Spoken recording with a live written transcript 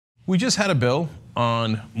We just had a bill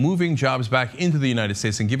on moving jobs back into the United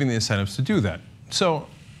States and giving the incentives to do that. So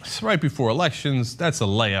it's right before elections. That's a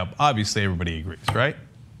layup. Obviously, everybody agrees, right?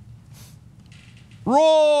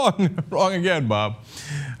 Wrong! Wrong again, Bob.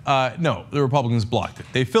 No, the Republicans blocked it.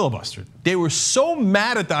 They filibustered. They were so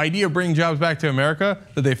mad at the idea of bringing jobs back to America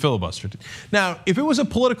that they filibustered it. Now, if it was a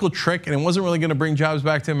political trick and it wasn't really going to bring jobs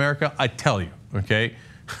back to America, I'd tell you, okay?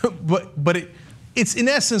 but it's in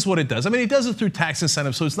essence what it does. I mean, it does it through tax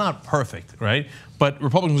incentives, so it's not perfect, right? But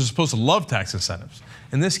Republicans are supposed to love tax incentives.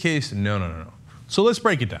 In this case, no. So let's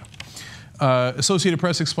break it down. Associated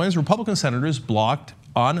Press explains Republican senators blocked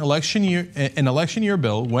an election year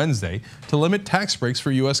bill Wednesday to limit tax breaks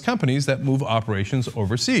for U.S. companies that move operations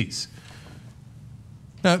overseas.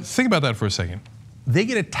 Now, think about that for a second. They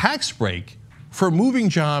get a tax break for moving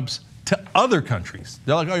jobs to other countries.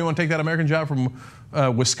 They're like, oh, you want to take that American job from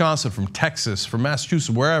Wisconsin, from Texas, from Massachusetts,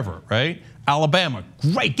 wherever, right? Alabama,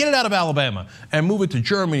 great, get it out of Alabama and move it to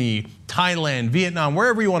Germany, Thailand, Vietnam,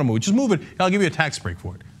 wherever you want to move. Just move it, I'll give you a tax break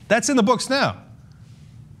for it. That's in the books now.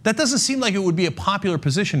 That doesn't seem like it would be a popular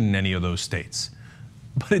position in any of those states.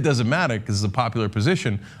 But it doesn't matter because it's a popular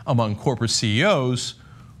position among corporate CEOs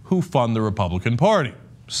who fund the Republican Party.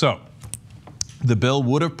 So the bill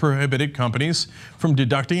would have prohibited companies from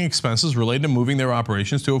deducting expenses related to moving their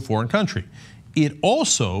operations to a foreign country. It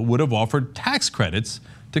also would have offered tax credits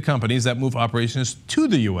to companies that move operations to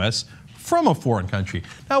the U.S. from a foreign country.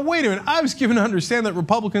 Now, wait a minute. I was given to understand that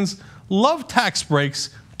Republicans love tax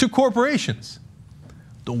breaks to corporations.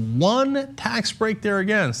 The one tax break they're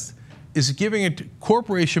against is giving it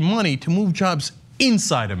corporation money to move jobs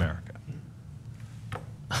inside America.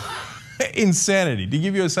 Insanity, to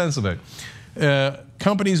give you a sense of it.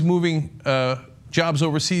 Companies moving jobs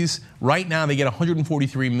overseas, right now they get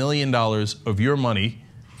 $143 million of your money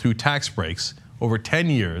through tax breaks over 10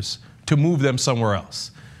 years to move them somewhere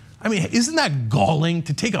else. I mean, isn't that galling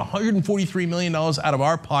to take $143 million out of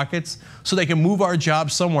our pockets so they can move our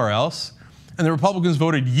jobs somewhere else? And the Republicans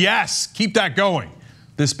voted yes, keep that going.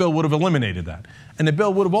 This bill would have eliminated that. And the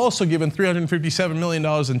bill would have also given $357 million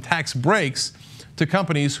in tax breaks to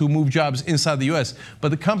companies who move jobs inside the U.S. But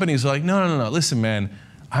the companies are like, no, listen, man,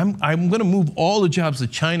 I'm going to move all the jobs to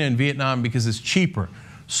China and Vietnam because it's cheaper.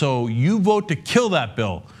 So you vote to kill that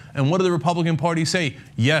bill. And what do the Republican Party say?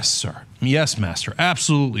 Yes, sir. Yes, master.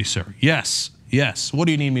 Absolutely, sir. Yes. What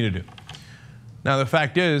do you need me to do? Now, the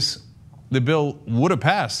fact is, the bill would have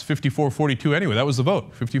passed 54-42 anyway. That was the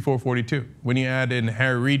vote, 54-42. When you add in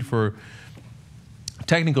Harry Reid for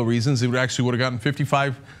technical reasons, it would have gotten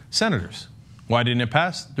 55 senators. Why didn't it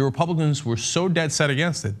pass? The Republicans were so dead set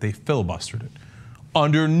against it, they filibustered it.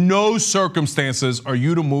 Under no circumstances are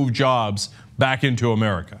you to move jobs back into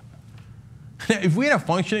America. Now, if we had a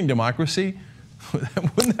functioning democracy,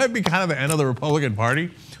 wouldn't that be kind of the end of the Republican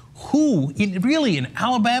Party? Who, really, in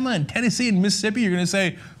Alabama and Tennessee and Mississippi, you're going to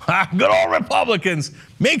say, good old Republicans,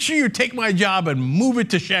 make sure you take my job and move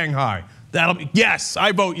it to Shanghai. That'll be, yes,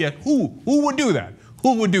 I vote yes. Who would do that?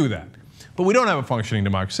 Who would do that? But we don't have a functioning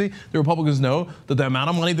democracy. The Republicans know that the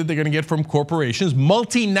amount of money that they're going to get from corporations,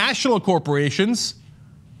 multinational corporations,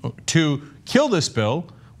 to kill this bill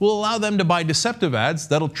will allow them to buy deceptive ads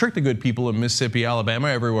that'll trick the good people in Mississippi, Alabama,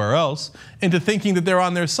 everywhere else, into thinking that they're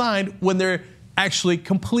on their side when they're actually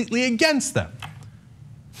completely against them.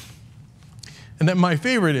 And then my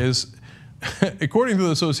favorite is, according to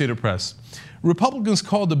the Associated Press, Republicans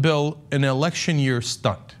called the bill an election year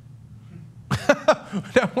stunt.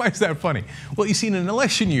 Now, why is that funny? Well, you see, in an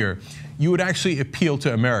election year, you would actually appeal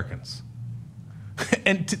to Americans.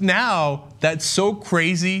 And now that's so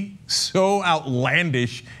crazy, so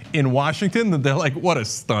outlandish in Washington that they're like, what a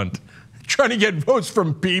stunt. Trying to get votes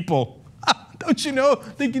from people. Don't you know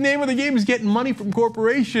the name of the game is getting money from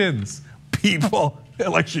corporations? People,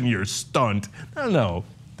 election year stunt. No.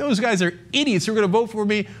 Those guys are idiots who are going to vote for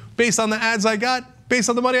me based on the ads I got, based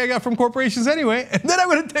on the money I got from corporations anyway, and then I'm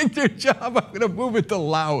going to take their job. I'm going to move it to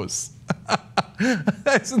Laos.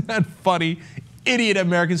 Isn't that funny? Idiot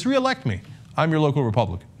Americans, re-elect me. I'm your local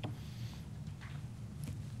Republican.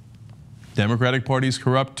 Democratic Party is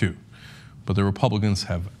corrupt too, but the Republicans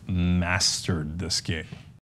have mastered this game.